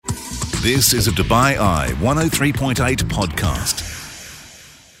This is a Dubai Eye 103.8 podcast.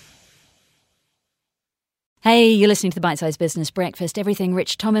 Hey, you're listening to the Bite Size Business Breakfast. Everything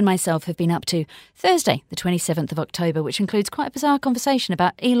Rich, Tom and myself have been up to Thursday, the 27th of October, which includes quite a bizarre conversation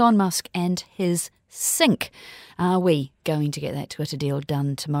about Elon Musk and his sink. Are we going to get that Twitter deal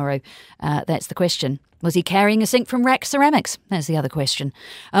done tomorrow? That's the question. Was he carrying a sink from Rack Ceramics? That's the other question.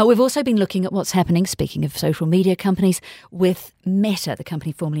 We've also been looking at what's happening, speaking of social media companies, with Meta, the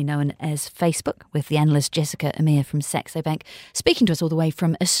company formerly known as Facebook, with the analyst Jessica Amir from Saxo Bank, speaking to us all the way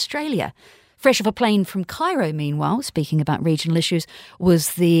from Australia. Fresh off a plane from Cairo, meanwhile, speaking about regional issues,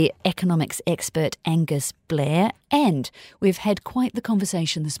 was the economics expert Angus Blair. And we've had quite the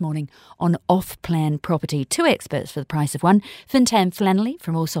conversation this morning on off-plan property. Two experts for the price of one, Fintan Flannelly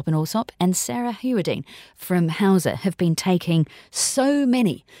from Allsop and Allsop and Sarah Hewardine from Hauser have been taking so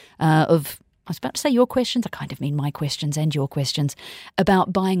many I was about to say your questions, I kind of mean my questions and your questions,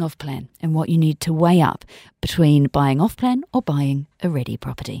 about buying off-plan and what you need to weigh up between buying off-plan or buying a ready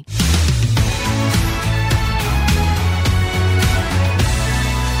property.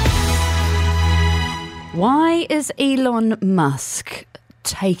 Why is Elon Musk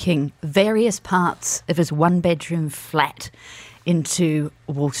taking various parts of his one-bedroom flat into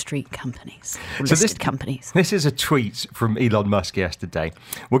Wall Street companies, listed companies? This is a tweet from Elon Musk yesterday.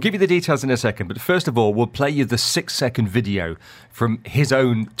 We'll give you the details in a second, but first of all, we'll play you the 6-second video from his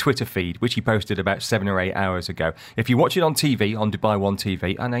own Twitter feed, which he posted about 7 or 8 hours ago. If you watch it on TV, on Dubai One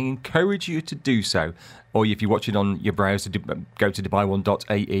TV, and I encourage you to do so, or if you watch it on your browser, go to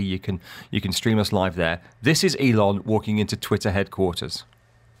DubaiOne.ae, you can stream us live there. This is Elon walking into Twitter headquarters.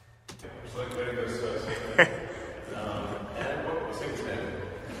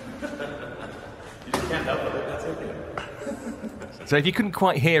 So if you couldn't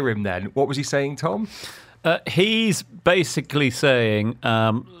quite hear him then, what was he saying, Tom? He's basically saying,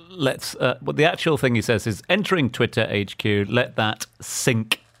 what the actual thing he says is entering Twitter HQ, let that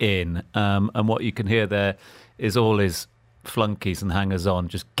sink in. And what you can hear there is all his flunkies and hangers-on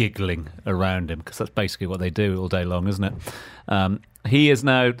just giggling around him, because that's basically what they do all day long, isn't it? He has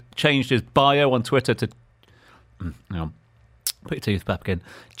now changed his bio on Twitter to, put your teeth back in,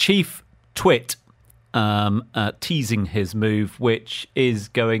 Chief Twit. Teasing his move, which is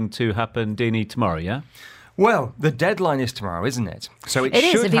going to happen, Deanie, tomorrow, yeah? Well, the deadline is tomorrow, isn't it? So it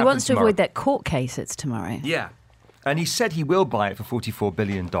is. If he wants tomorrow. To avoid that court case, it's tomorrow. Yeah. And he said he will buy it for $44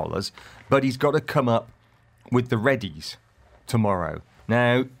 billion, but he's got to come up with the readies tomorrow.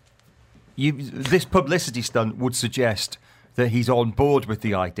 Now, this publicity stunt would suggest that he's on board with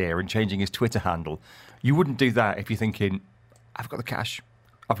the idea and changing his Twitter handle. You wouldn't do that if you're thinking, I've got the cash.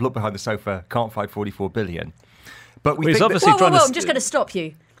 I've looked behind the sofa, can't find $44 billion. But he's obviously trying to... I'm just going to stop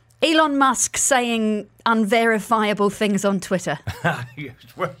you. Elon Musk saying unverifiable things on Twitter.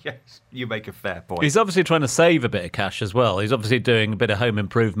 Well, yes, you make a fair point. He's obviously trying to save a bit of cash as well. He's obviously doing a bit of home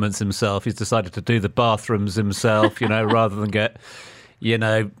improvements himself. He's decided to do the bathrooms himself, rather than get,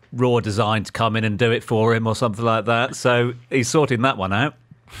 Raw Design to come in and do it for him or something like that. So he's sorting that one out.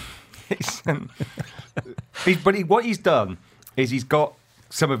 What he's done is he's got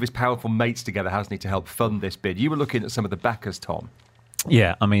some of his powerful mates together, hasn't he, to help fund this bid. You were looking at some of the backers, Tom.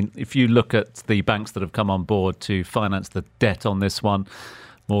 Yeah, I mean, if you look at the banks that have come on board to finance the debt on this one,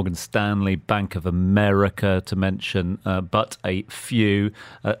 Morgan Stanley, Bank of America, to mention but a few.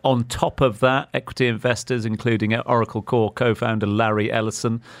 On top of that, equity investors, including Oracle Core co-founder Larry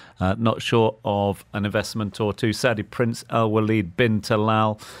Ellison, not short of an investment or two. Saudi Prince Al Walid bin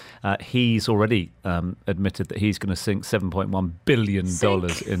Talal, he's already admitted that he's going to sink $7.1 billion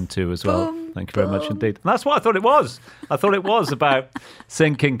into as well. Thank you very much indeed. And that's what I thought it was. I thought it was about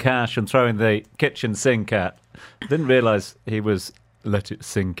sinking cash and throwing the kitchen sink at. I didn't realise he was... let it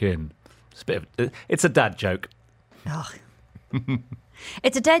sink in. It's a dad joke. Oh.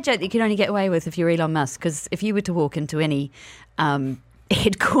 It's a dad joke that you can only get away with if you're Elon Musk, because if you were to walk into any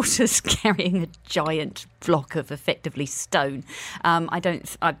headquarters carrying a giant block of effectively stone, I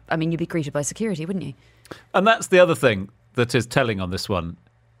mean, you'd be greeted by security, wouldn't you? And that's the other thing that is telling on this one.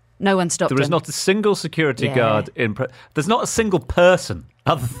 No one stopped him. There is not a single security guard in... There's not a single person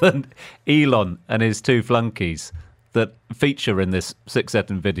other than Elon and his two flunkies that feature in this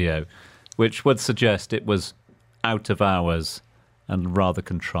 6-second video, which would suggest it was out of hours and rather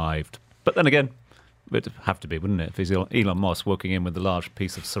contrived. But then again, it'd have to be, wouldn't it, if he's Elon Musk walking in with a large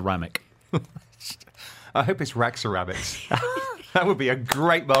piece of ceramic. I hope it's Rack Ceramics. That would be a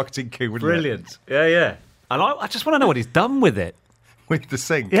great marketing coup, wouldn't Brilliant. It? Yeah. And I just want to know what he's done with it. With the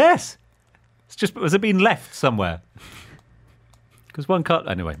sink? Yes. It's just, has it been left somewhere? Because one can't...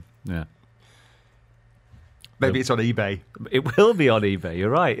 Anyway, yeah. Maybe it's on eBay. It will be on eBay, you're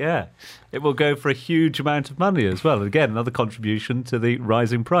right, yeah. It will go for a huge amount of money as well. Again, another contribution to the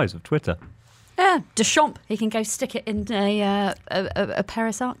rising price of Twitter. Yeah, Deschamps, he can go stick it in a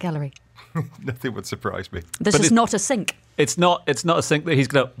Paris art gallery. Nothing would surprise me. This is not a sink. It's not a sink that he's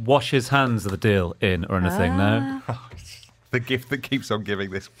going to wash his hands of the deal in or anything, no. The gift that keeps on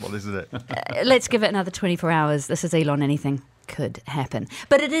giving this one, isn't it? Let's give it another 24 hours. This is Elon. Anything could happen.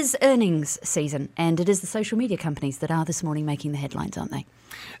 But it is earnings season, and it is the social media companies that are this morning making the headlines, aren't they?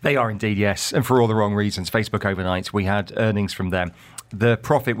 They are indeed, yes. And for all the wrong reasons. Facebook overnight, we had earnings from them. The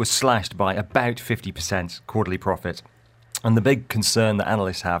profit was slashed by about 50%, quarterly profit. And the big concern that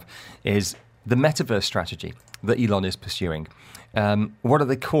analysts have is the metaverse strategy that Elon is pursuing. What do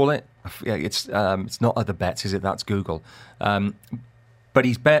they call it? It's not Other Bets, is it? That's Google. But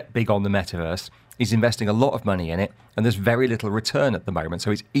he's bet big on the metaverse. He's investing a lot of money in it, and there's very little return at the moment. So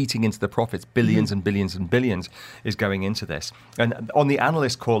he's eating into the profits. Billions and billions and billions is going into this. And on the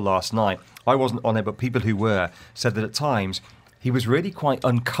analyst call last night, I wasn't on it, but people who were said that at times he was really quite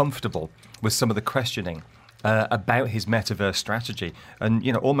uncomfortable with some of the questioning about his metaverse strategy,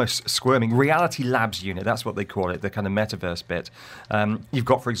 and almost squirming. Reality Labs unit, that's what they call it, the kind of metaverse bit. You've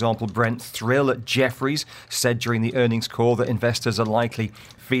got, for example, Brent Thrill at Jefferies said during the earnings call that investors are likely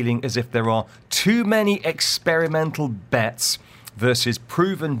feeling as if there are too many experimental bets versus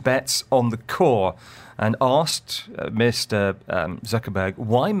proven bets on the core, and asked Mr. Zuckerberg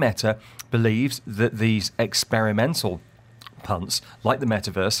why Meta believes that these experimental punts, like the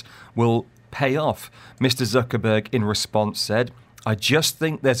metaverse, will pay off. Mr. Zuckerberg, in response, said, "I just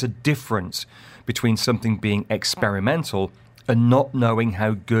think there's a difference between something being experimental and not knowing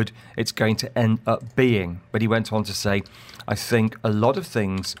how good it's going to end up being." But he went on to say, "I think a lot of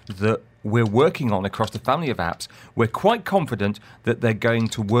things that we're working on across the family of apps, we're quite confident that they're going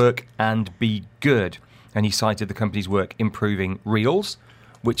to work and be good." And he cited the company's work improving Reels,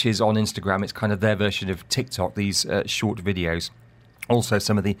 which is on Instagram. It's kind of their version of TikTok, these short videos. Also,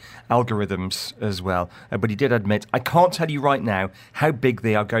 some of the algorithms as well. But he did admit, "I can't tell you right now how big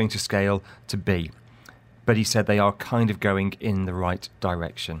they are going to scale to be." But he said they are kind of going in the right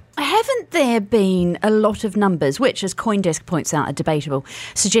direction. Haven't there been a lot of numbers, which, as CoinDesk points out, are debatable,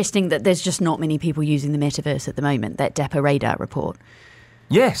 suggesting that there's just not many people using the metaverse at the moment, that Dapper Radar report?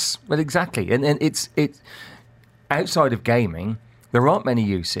 Yes, well, exactly. And it's outside of gaming, there aren't many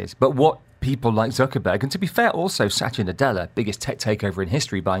uses. But what people like Zuckerberg, and to be fair, also Satya Nadella, biggest tech takeover in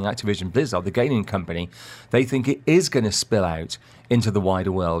history, buying Activision Blizzard, the gaming company, they think it is going to spill out into the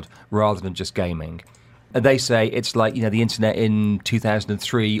wider world rather than just gaming. And they say it's like, the internet in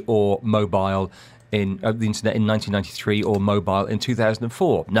 2003 or mobile in the internet in 1993 or mobile in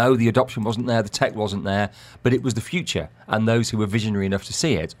 2004. No, the adoption wasn't there, the tech wasn't there, but it was the future. And those who were visionary enough to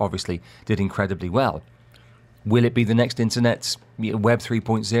see it obviously did incredibly well. Will it be the next internet, Web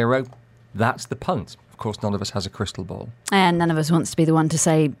 3.0? That's the punt. Of course, none of us has a crystal ball. And none of us wants to be the one to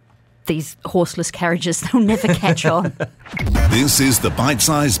say, these horseless carriages, they'll never catch on. This is the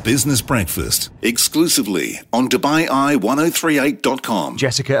Bite-Sized Business Breakfast, exclusively on DubaiEye1038.com.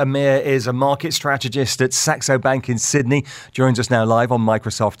 Jessica Amir is a market strategist at Saxo Bank in Sydney. Joins us now live on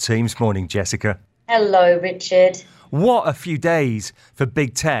Microsoft Teams. Morning, Jessica. Hello, Richard. What a few days for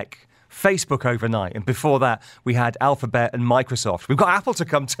big tech. Facebook overnight, and before that we had Alphabet and Microsoft. We've got Apple to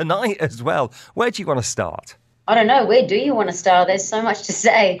come tonight as well. Where do you want to start? I don't know. Where do you want to start? There's so much to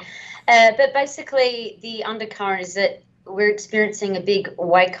say. But basically, the undercurrent is that we're experiencing a big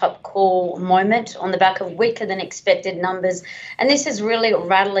wake-up call moment on the back of weaker than expected numbers. And this is really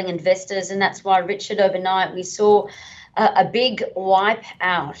rattling investors. And that's why, Richard, overnight we saw a big wipe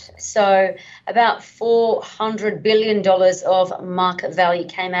out. So about $400 billion of market value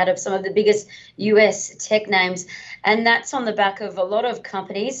came out of some of the biggest US tech names. And that's on the back of a lot of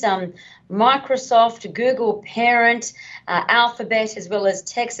companies, Microsoft, Google parent, Alphabet, as well as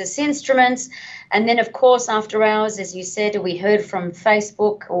Texas Instruments. And then, of course, after hours, as you said, we heard from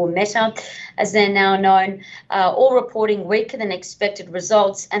Facebook, or Meta, as they're now known, all reporting weaker than expected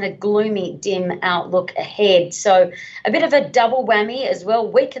results and a gloomy, dim outlook ahead. So a bit of a double whammy as well,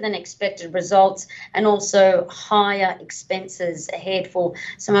 weaker than expected results and also higher expenses ahead for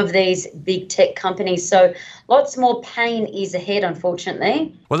some of these big tech companies. So lots more pain is ahead,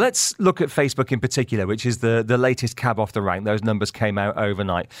 unfortunately. Well, let's look at Facebook in particular, which is the latest cab off the rank. Those numbers came out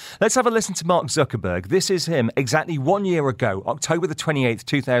overnight. Let's have a listen to Mark Zuckerberg. This is him exactly 1 year ago, October the 28th,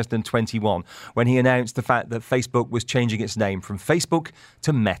 2021, when he announced the fact that Facebook was changing its name from Facebook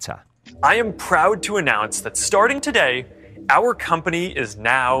to Meta. I am proud to announce that starting today, our company is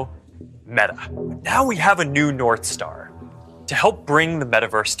now Meta. Now we have a new North Star to help bring the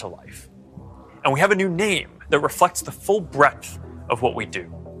metaverse to life. And we have a new name that reflects the full breadth of what we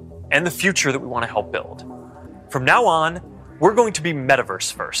do and the future that we want to help build. From now on, we're going to be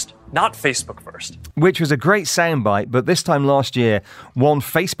Metaverse first, not Facebook first. Which was a great soundbite, but this time last year, one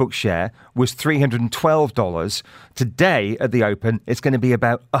Facebook share was $312. Today, at the Open, it's going to be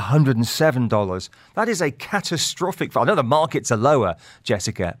about $107. That is a catastrophic... I know the markets are lower,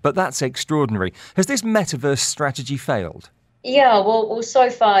 Jessica, but that's extraordinary. Has this Metaverse strategy failed? Yeah, well,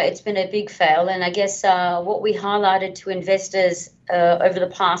 so far it's been a big fail. And I guess what we highlighted to investors over the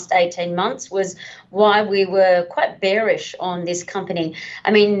past 18 months was why we were quite bearish on this company.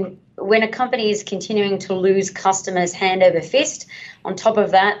 I mean, when a company is continuing to lose customers hand over fist, on top of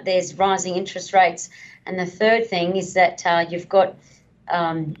that, there's rising interest rates. And the third thing is that you've got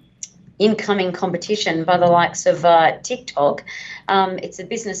incoming competition by the likes of TikTok. It's a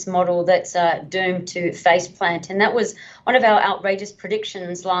business model that's doomed to faceplant. And that was one of our outrageous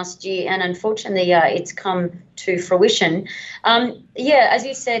predictions last year. And unfortunately, it's come to fruition. As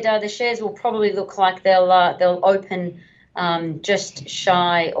you said, the shares will probably look like they'll open just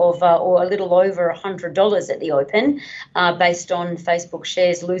shy of or a little over $100 at the Open, based on Facebook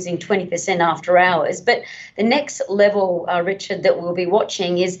shares losing 20% after hours. But the next level, Richard, that we'll be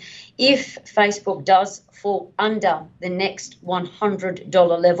watching is if Facebook does fall under the next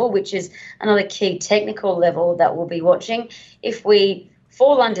 $100 level, which is another key technical level that we'll be watching. If we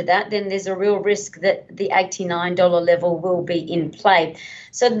fall under that, then there's a real risk that the $89 level will be in play.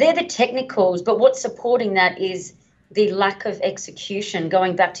 So they're the technicals, but what's supporting that is the lack of execution.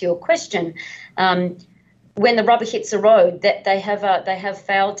 Going back to your question, when the rubber hits the road, that they have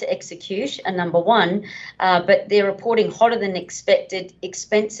failed to execute, number one, but they're reporting hotter than expected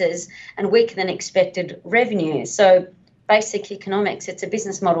expenses and weaker than expected revenue. So basic economics, it's a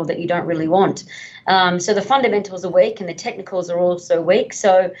business model that you don't really want. So the fundamentals are weak and the technicals are also weak.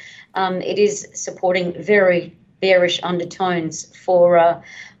 So it is supporting very bearish undertones for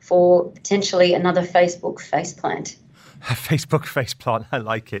potentially another Facebook faceplant. Facebook faceplant, I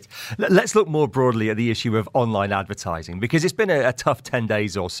like it. Let's look more broadly at the issue of online advertising, because it's been a tough 10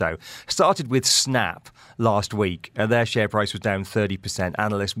 days or so. Started with Snap last week, and their share price was down 30%.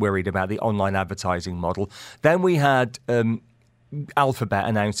 Analysts worried about the online advertising model. Then we had Alphabet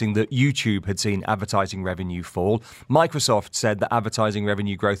announcing that YouTube had seen advertising revenue fall. Microsoft said that advertising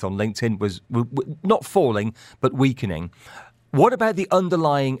revenue growth on LinkedIn was not falling, but weakening. What about the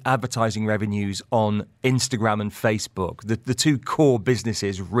underlying advertising revenues on Instagram and Facebook, the two core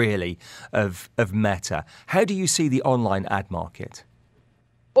businesses really of Meta? How do you see the online ad market?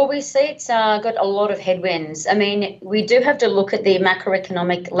 Well, we see it's got a lot of headwinds. I mean, we do have to look at the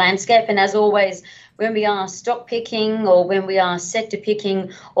macroeconomic landscape. And as always, when we are stock picking or when we are sector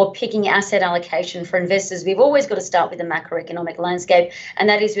picking or picking asset allocation for investors, we've always got to start with the macroeconomic landscape. And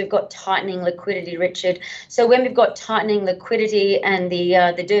that is we've got tightening liquidity, Richard. So when we've got tightening liquidity and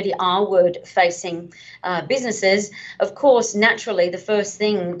the dirty R word facing businesses, of course, naturally, the first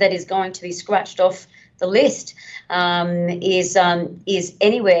thing that is going to be scratched off the list is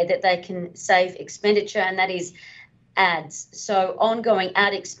anywhere that they can save expenditure, and that is ads. So ongoing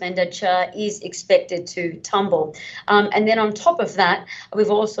ad expenditure is expected to tumble. And then on top of that, we've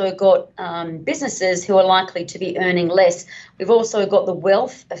also got businesses who are likely to be earning less. We've also got the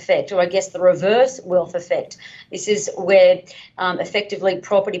wealth effect, or I guess the reverse wealth effect. This is where effectively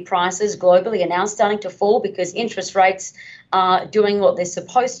property prices globally are now starting to fall because interest rates are doing what they're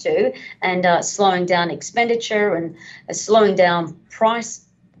supposed to and slowing down expenditure and slowing down price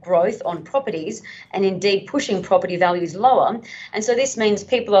growth on properties and indeed pushing property values lower. And so this means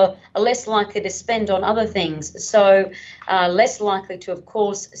people are less likely to spend on other things. So less likely to, of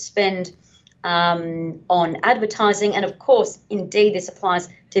course, spend on advertising. And of course, indeed, this applies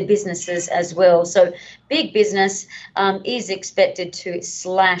to businesses as well. So big business is expected to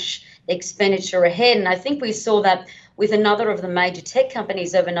slash expenditure ahead. And I think we saw that with another of the major tech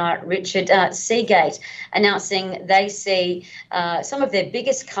companies overnight, Richard, Seagate, announcing they see some of their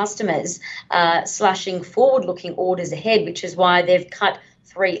biggest customers slashing forward-looking orders ahead, which is why they've cut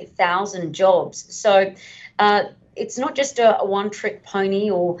 3,000 jobs. So it's not just a one-trick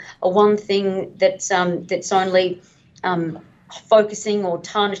pony or a one thing that's only focusing or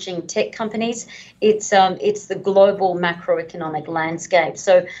tarnishing tech companies. It's the global macroeconomic landscape.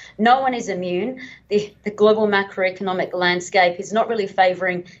 So no one is immune. The global macroeconomic landscape is not really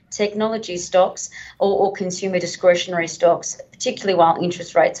favouring technology stocks or consumer discretionary stocks, particularly while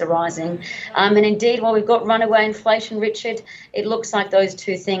interest rates are rising. And indeed, while we've got runaway inflation, Richard, it looks like those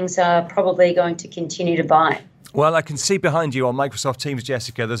two things are probably going to continue to buy. Well, I can see behind you on Microsoft Teams,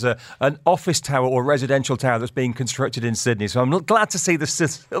 Jessica, there's an office tower or residential tower that's being constructed in Sydney. So I'm glad to see there's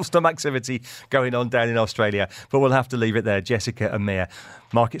still some activity going on down in Australia. But we'll have to leave it there. Jessica Amir,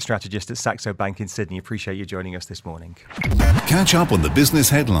 market strategist at Saxo Bank in Sydney. Appreciate you joining us this morning. Catch up on the business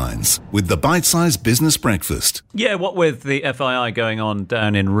headlines with the Bite Size Business Breakfast. Yeah, what with the FII going on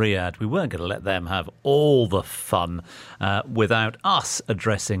down in Riyadh, we weren't going to let them have all the fun without us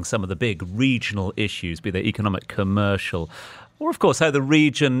addressing some of the big regional issues, be they economic, commercial, or, of course, how the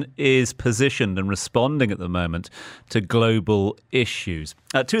region is positioned and responding at the moment to global issues.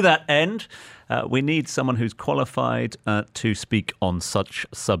 To that end, we need someone who's qualified to speak on such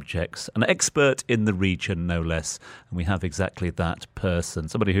subjects, an expert in the region, no less. And we have exactly that person,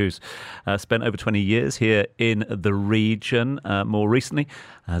 somebody who's spent over 20 years here in the region. More recently,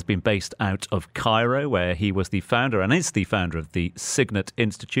 has been based out of Cairo, where he was the founder and is the founder of the Signet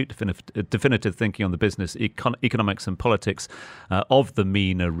Institute, definitive thinking on the business, economics and politics of the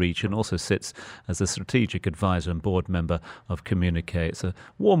MENA region. Also sits as a strategic advisor and board member of Communique. It's a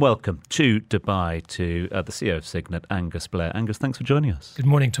warm welcome to Dubai to the CEO of Signet, Angus Blair. Angus, thanks for joining us. Good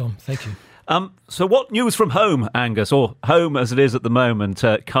morning, Tom. Thank you. So what news from home, Angus, or home as it is at the moment,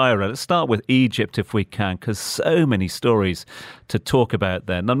 Cairo? Let's start with Egypt if we can, because so many stories to talk about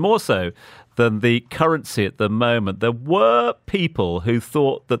there. None more so than the currency at the moment. There were people who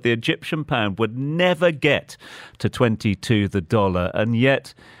thought that the Egyptian pound would never get to 22 the dollar, and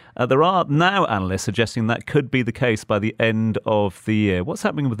yet there are now analysts suggesting that could be the case by the end of the year. What's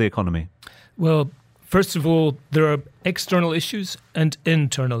happening with the economy? Well, first of all, there are external issues and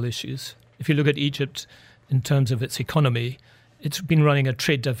internal issues. If you look at Egypt in terms of its economy, it's been running a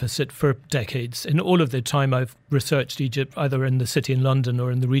trade deficit for decades. In all of the time I've researched Egypt, either in the city in London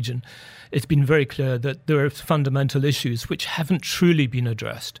or in the region, it's been very clear that there are fundamental issues which haven't truly been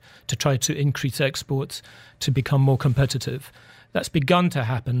addressed to try to increase exports, to become more competitive. That's begun to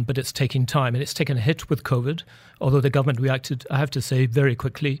happen, but it's taking time. And it's taken a hit with COVID, although the government reacted, I have to say, very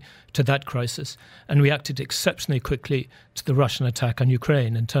quickly to that crisis and reacted exceptionally quickly to the Russian attack on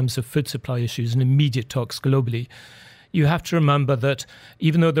Ukraine in terms of food supply issues and immediate talks globally. You have to remember that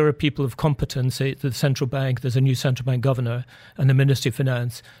even though there are people of competence, say the central bank, there's a new central bank governor and the Ministry of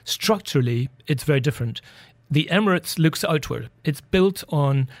Finance, structurally, it's very different. The Emirates looks outward. It's built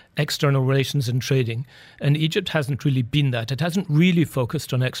on external relations and trading. And Egypt hasn't really been that. It hasn't really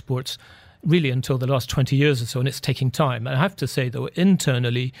focused on exports really until the last 20 years or so, and it's taking time. And I have to say, though,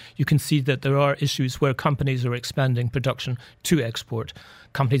 internally, you can see that there are issues where companies are expanding production to export.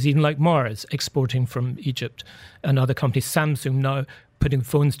 Companies even like Mars exporting from Egypt, and other companies, Samsung now putting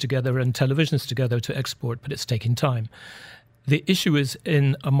phones together and televisions together to export, but it's taking time. The issue is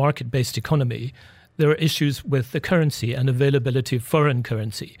in a market-based economy, there are issues with the currency and availability of foreign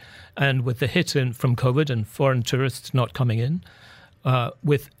currency. And with the hit from COVID and foreign tourists not coming in,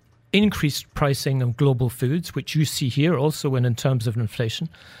 with increased pricing of global foods, which you see here also in terms of inflation,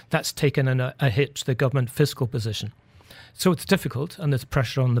 that's taken a hit to the government fiscal position. So it's difficult, and there's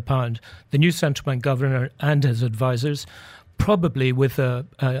pressure on the pound. The new central bank governor and his advisors, probably with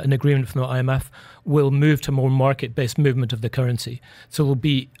an agreement from the IMF, will move to more market-based movement of the currency. So it will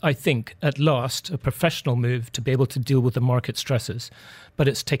be, I think, at last, a professional move to be able to deal with the market stresses. But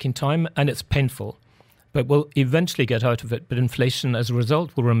it's taking time and it's painful. But we'll eventually get out of it. But inflation, as a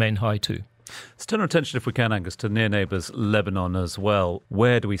result, will remain high too. Let's turn our attention, if we can, Angus, to near neighbours Lebanon as well.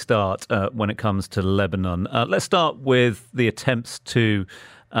 Where do we start when it comes to Lebanon? Let's start with the attempts to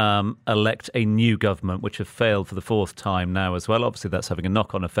elect a new government, which have failed for the fourth time now as well. Obviously, that's having a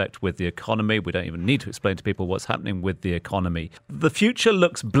knock-on effect with the economy. We don't even need to explain to people what's happening with the economy. The future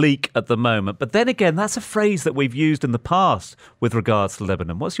looks bleak at the moment, but then again, that's a phrase that we've used in the past with regards to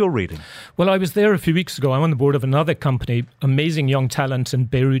Lebanon. What's your reading? Well, I was there a few weeks ago. I'm on the board of another company, amazing young talent in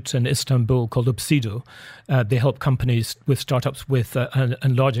Beirut and Istanbul called Obsido. They help companies with startups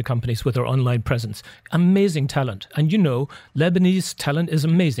and larger companies with their online presence. Amazing talent. And you know, Lebanese talent is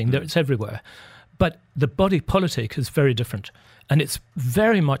amazing. It's everywhere. But the body politic is very different. And it's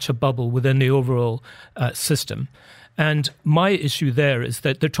very much a bubble within the overall system. And my issue there is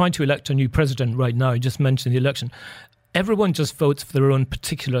that they're trying to elect a new president right now. You just mentioned the election. Everyone just votes for their own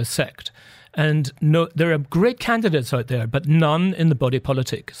particular sect. And no, there are great candidates out there, but none in the body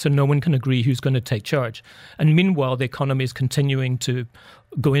politic. So no one can agree who's going to take charge. And meanwhile, the economy is continuing to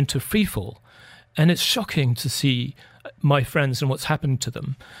go into freefall. And it's shocking to see my friends and what's happened to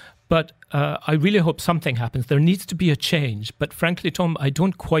them. But I really hope something happens. There needs to be a change. But frankly, Tom, I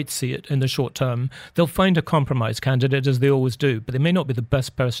don't quite see it in the short term. They'll find a compromise candidate, as they always do. But they may not be the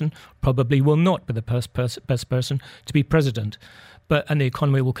best person, probably will not be the best person to be president. and the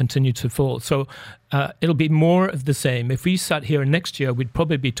economy will continue to fall. So it'll be more of the same. If we sat here next year, we'd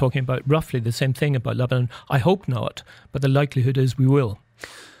probably be talking about roughly the same thing about Lebanon. I hope not, but the likelihood is we will.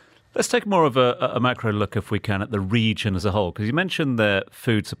 Let's take more of a macro look, if we can, at the region as a whole, because you mentioned the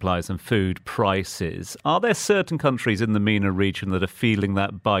food supplies and food prices. Are there certain countries in the MENA region that are feeling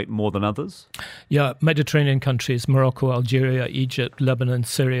that bite more than others? Yeah, Mediterranean countries, Morocco, Algeria, Egypt, Lebanon,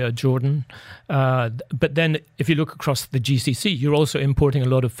 Syria, Jordan. But then if you look across the GCC, you're also importing a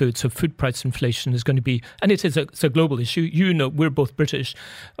lot of food. So food price inflation is going to be, and it's a global issue. You know, we're both British.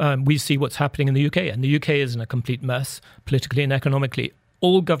 We see what's happening in the UK, and the UK is in a complete mess, politically and economically.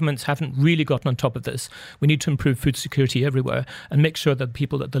 All governments haven't really gotten on top of this. We need to improve food security everywhere and make sure that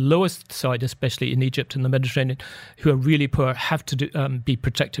people at the lowest side, especially in Egypt and the Mediterranean, who are really poor, have to be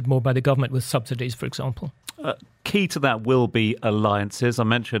protected more by the government with subsidies, for example. Key to that will be alliances. I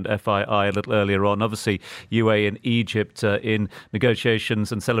mentioned FII a little earlier on. Obviously, UAE and Egypt in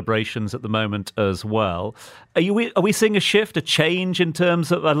negotiations and celebrations at the moment as well. Are we seeing a shift, a change in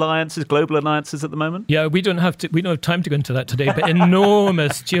terms of alliances, global alliances at the moment? Yeah, we don't have time to go into that today, but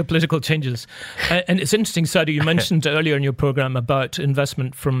enormous geopolitical changes. And it's interesting, Saudi, you mentioned earlier in your program about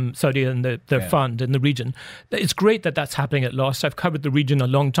investment from Saudi and their fund in the region. It's great that that's happening at last. I've covered the region a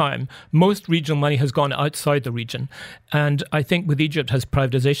long time. Most regional money has gone outside the region. And I think with Egypt as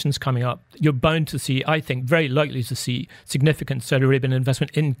privatizations coming up, you're bound to see, I think, very likely to see significant Saudi Arabian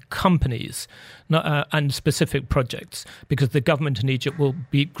investment in companies and specific projects, because the government in Egypt will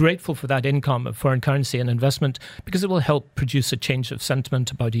be grateful for that income of foreign currency and investment, because it will help produce a change of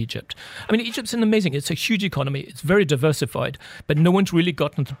sentiment about Egypt. I mean, Egypt's it's a huge economy. It's very diversified, but no one's really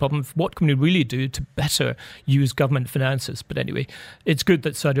gotten to the problem of what can we really do to better use government finances. But anyway, it's good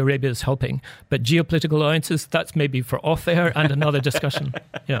that Saudi Arabia is helping. But geopolitical alliances, that's maybe for off air and another discussion.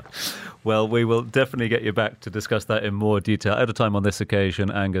 Yeah. Well, we will definitely get you back to discuss that in more detail. Out of time on this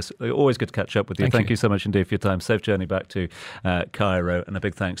occasion, Angus. Always good to catch up with you. Thank you so much indeed for your time. Safe journey back to Cairo. And a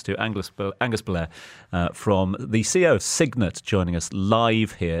big thanks to Angus Belair from the CEO of Signet, joining us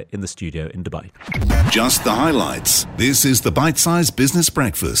live here in the studio in Dubai. Just the highlights. This is the Bite Size Business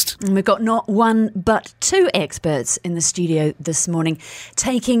Breakfast. And we've got not one but two experts in the studio this morning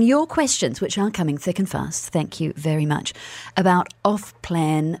taking your questions, which are coming thick and fast. Thank you very much. About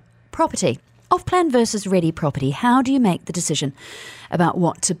off-plan property. Off-plan versus ready property. How do you make the decision about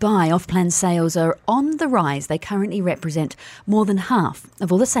what to buy? Off-plan sales are on the rise. They currently represent more than half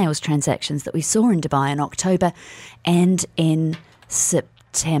of all the sales transactions that we saw in Dubai in October and in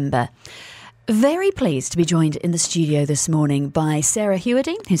September. Very pleased to be joined in the studio this morning by Sarah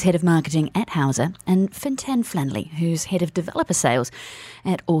Hewardy, who's Head of Marketing at Hauser, and Fintan Flanley, who's Head of Developer Sales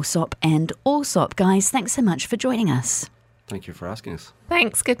at Allsop and Allsop. Guys, thanks so much for joining us. Thank you for asking us.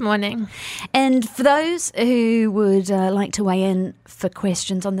 Thanks. Good morning. And for those who would like to weigh in for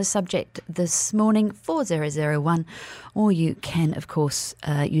questions on the subject this morning, 4001, or you can, of course,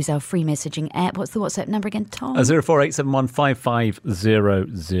 use our free messaging app. What's the WhatsApp number again, Tom? 04871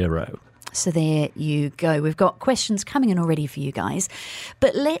 5500. So there you go. We've got questions coming in already for you guys.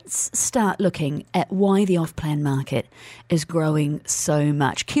 But let's start looking at why the off-plan market is growing so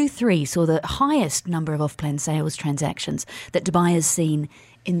much. Q3 saw the highest number of off-plan sales transactions that Dubai has seen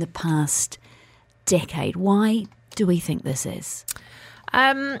in the past decade. Why do we think this is?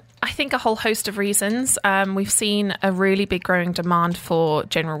 I think a whole host of reasons. We've seen a really big growing demand for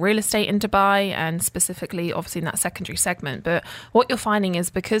general real estate in Dubai, and specifically obviously in that secondary segment. But what you're finding is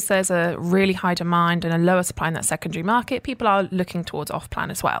because there's a really high demand and a lower supply in that secondary market, people are looking towards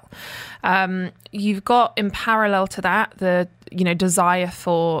off-plan as well. You've got in parallel to that the desire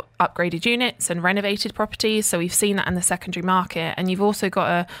for upgraded units and renovated properties. So we've seen that in the secondary market. And you've also got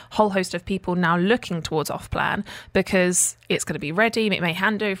a whole host of people now looking towards off-plan because it's going to be ready. It may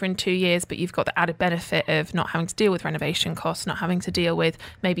hand over in 2 years, but you've got the added benefit of not having to deal with renovation costs, not having to deal with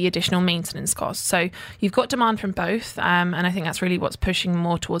maybe additional maintenance costs. So you've got demand from both. And I think that's really what's pushing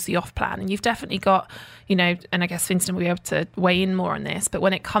more towards the off-plan. And you've definitely got, and I guess Vincent will be able to weigh in more on this, but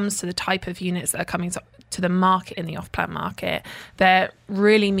when it comes to the type of units that are coming to the market in the off-plan market, they're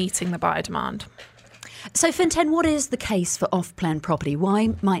really meeting the buyer demand. So, Fintan, what is the case for off-plan property?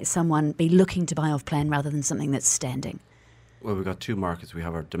 Why might someone be looking to buy off-plan rather than something that's standing? Well, we've got two markets. We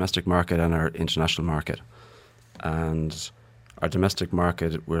have our domestic market and our international market. And our domestic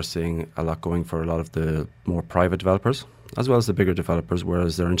market, we're seeing a lot going for a lot of the more private developers, as well as the bigger developers,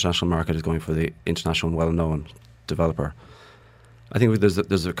 whereas their international market is going for the international well-known developer. I think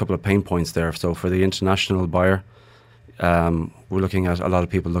there's a couple of pain points there. So for the international buyer, we're looking at a lot of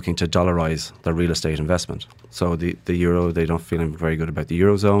people looking to dollarize their real estate investment. So the euro, they don't feel very good about the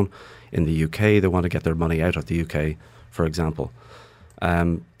eurozone. In the UK, they want to get their money out of the UK for example.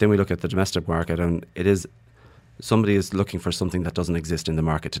 Then we look at the domestic market, and somebody is looking for something that doesn't exist in the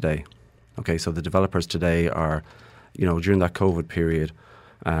market today. Okay, so the developers today are, during that COVID period,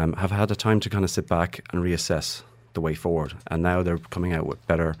 have had the time to kind of sit back and reassess the way forward. And now they're coming out with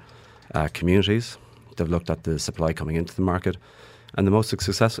better communities. They've looked at the supply coming into the market. And the most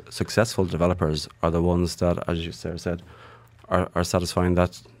successful developers are the ones that, as you, Sarah, said, are satisfying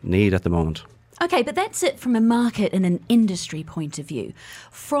that need at the moment. Okay, but that's it from a market and an industry point of view.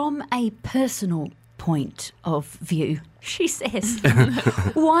 From a personal point of view, she says,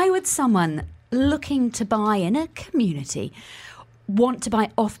 why would someone looking to buy in a community want to buy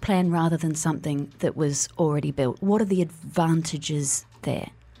off-plan rather than something that was already built? What are the advantages there?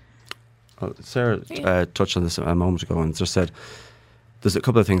 Well, Sarah touched on this a moment ago and just said there's a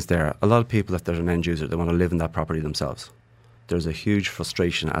couple of things there. A lot of people, if they're an end user, they want to live in that property themselves. There's a huge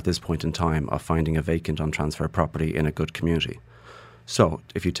frustration at this point in time of finding a vacant on transfer property in a good community. So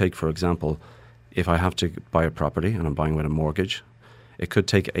if you take, for example, if I have to buy a property and I'm buying with a mortgage, it could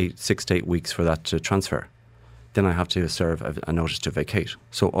take 6 to 8 weeks for that to transfer. Then I have to serve a notice to vacate.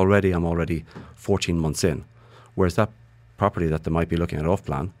 So I'm already 14 months in. Whereas that property that they might be looking at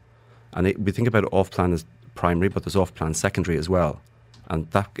off-plan, and we think about off-plan as primary, but there's off-plan secondary as well. And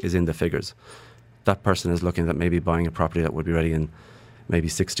that is in the figures. That person is looking at maybe buying a property that would be ready in maybe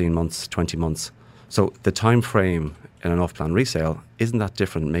 16 months, 20 months. So the time frame in an off-plan resale isn't that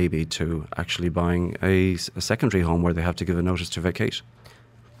different maybe to actually buying a secondary home where they have to give a notice to vacate.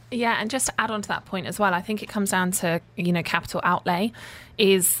 Yeah, and just to add on to that point as well, I think it comes down to, capital outlay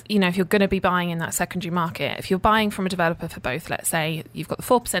is, if you're going to be buying in that secondary market, if you're buying from a developer for both, let's say you've got the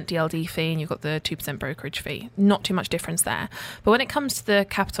 4% DLD fee and you've got the 2% brokerage fee, not too much difference there. But when it comes to the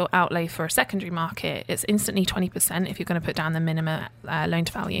capital outlay for a secondary market, it's instantly 20% if you're going to put down the minimum loan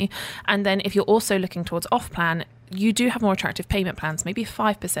to value. And then if you're also looking towards off-plan, you do have more attractive payment plans, maybe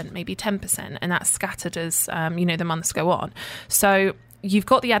 5%, maybe 10%, and that's scattered as, the months go on. So you've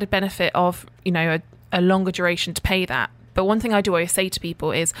got the added benefit of, a longer duration to pay that. But one thing I do always say to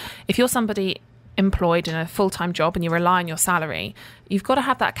people is if you're somebody employed in a full-time job and you rely on your salary, you've got to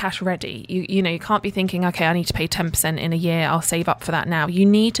have that cash ready. You can't be thinking, okay, I need to pay 10% in a year, I'll save up for that now. You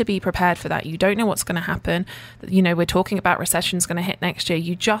need to be prepared for that. You don't know what's going to happen. We're talking about recession's going to hit next year.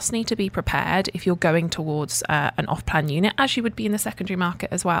 You just need to be prepared if you're going towards an off-plan unit, as you would be in the secondary market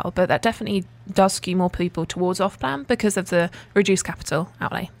as well. But that definitely does skew more people towards off-plan because of the reduced capital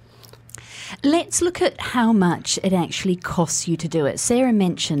outlay. Let's look at how much it actually costs you to do it. Sarah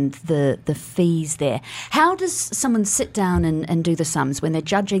mentioned the fees there. How does someone sit down and do the sums when they're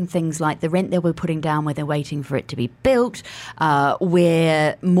judging things like the rent they were putting down where they're waiting for it to be built,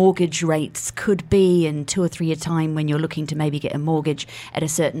 where mortgage rates could be in 2 or 3 years' time when you're looking to maybe get a mortgage at a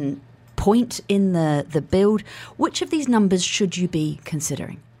certain point in the build? Which of these numbers should you be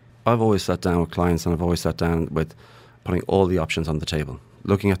considering? I've always sat down with clients and I've always sat down with putting all the options on the table.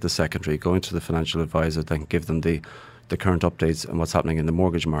 Looking at the secondary, going to the financial advisor that can give them the current updates and what's happening in the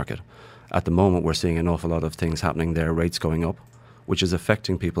mortgage market. At the moment, we're seeing an awful lot of things happening there, rates going up, which is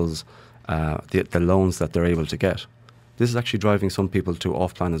affecting people's the loans that they're able to get. This is actually driving some people to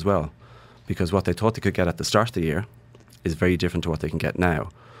off-plan as well, because what they thought they could get at the start of the year is very different to what they can get now.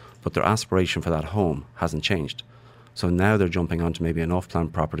 But their aspiration for that home hasn't changed. So now they're jumping onto maybe an off-plan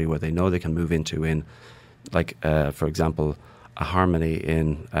property where they know they can move into in, like, for example, a Harmony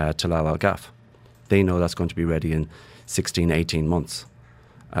in Tilal Al Gaff. They know that's going to be ready in 16, 18 months.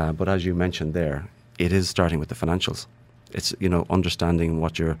 But as you mentioned there, it is starting with the financials. It's, understanding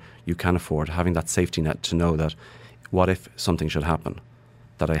what you can afford, having that safety net to know that what if something should happen,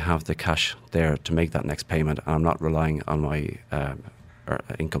 that I have the cash there to make that next payment and I'm not relying on my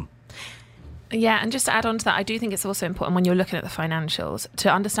income. Yeah, and just to add on to that, I do think it's also important when you're looking at the financials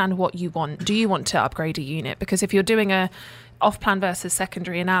to understand what you want. Do you want to upgrade a unit? Because if you're doing a off-plan versus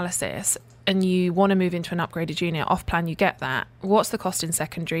secondary analysis and you want to move into an upgraded unit, off-plan you get that. What's the cost in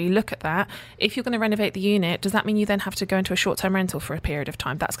secondary? Look at that. If you're going to renovate the unit, does that mean you then have to go into a short-term rental for a period of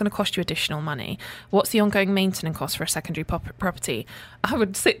time? That's going to cost you additional money. What's the ongoing maintenance cost for a secondary property? I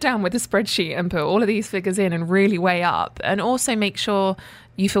would sit down with a spreadsheet and put all of these figures in and really weigh up, and also make sure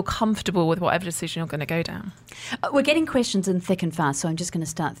you feel comfortable with whatever decision you're going to go down. We're getting questions in thick and fast, so I'm just going to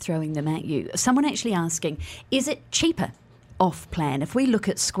start throwing them at you. Someone actually asking, is it cheaper off-plan? If we look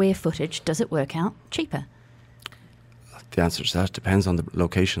at square footage, does it work out cheaper? The answer to that depends on the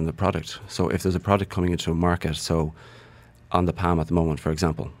location of the product. So if there's a product coming into a market, so on the Palm at the moment, for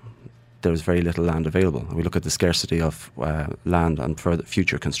example, there's very little land available. And we look at the scarcity of land and further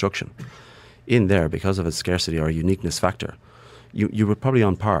future construction. In there, because of its scarcity or uniqueness factor, you were probably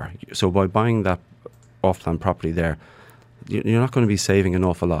on par. So by buying that off-plan property there, you're not going to be saving an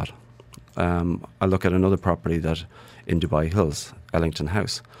awful lot. I look at another property that in Dubai Hills, Ellington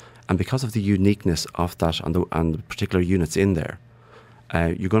House, and because of the uniqueness of that and the particular units in there,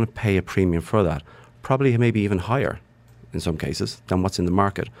 you're going to pay a premium for that, probably maybe even higher in some cases than what's in the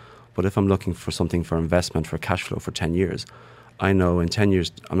market. But if I'm looking for something for investment, for cash flow for 10 years, I know in 10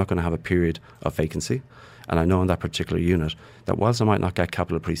 years I'm not going to have a period of vacancy. And I know in that particular unit that whilst I might not get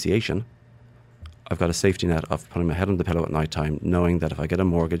capital appreciation, I've got a safety net of putting my head on the pillow at night time, knowing that if I get a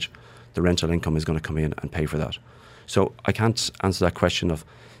mortgage, the rental income is going to come in and pay for that. So I can't answer that question of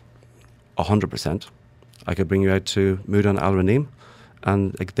 100%. I could bring you out to Mudan Al Raneem,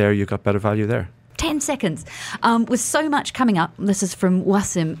 and there you got better value there. 10 seconds. With so much coming up, this is from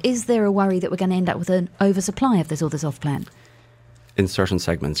Wasim, is there a worry that we're going to end up with an oversupply if there's all this off-plan? In certain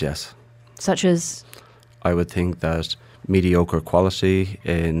segments, yes. Such as? I would think that mediocre quality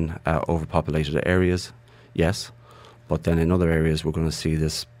in overpopulated areas, yes. But then in other areas, we're going to see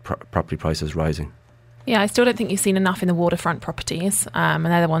this property prices rising. Yeah, I still don't think you've seen enough in the waterfront properties, and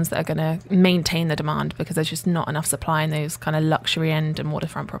they're the ones that are going to maintain the demand because there's just not enough supply in those kind of luxury end and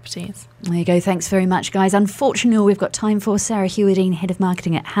waterfront properties. There you go. Thanks very much, guys. Unfortunately, all we've got time for Sarah Hewardine, Head of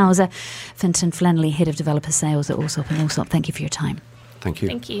Marketing at Hauser, Fintan Flannelly, Head of Developer Sales at Allsop and Allsop. Thank you for your time. Thank you.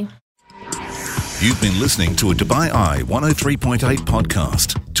 Thank you. You've been listening to a Dubai Eye 103.8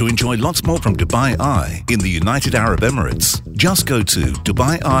 podcast. To enjoy lots more from Dubai Eye in the United Arab Emirates, just go to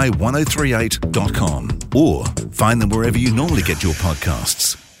DubaiEye1038.com or find them wherever you normally get your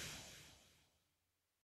podcasts.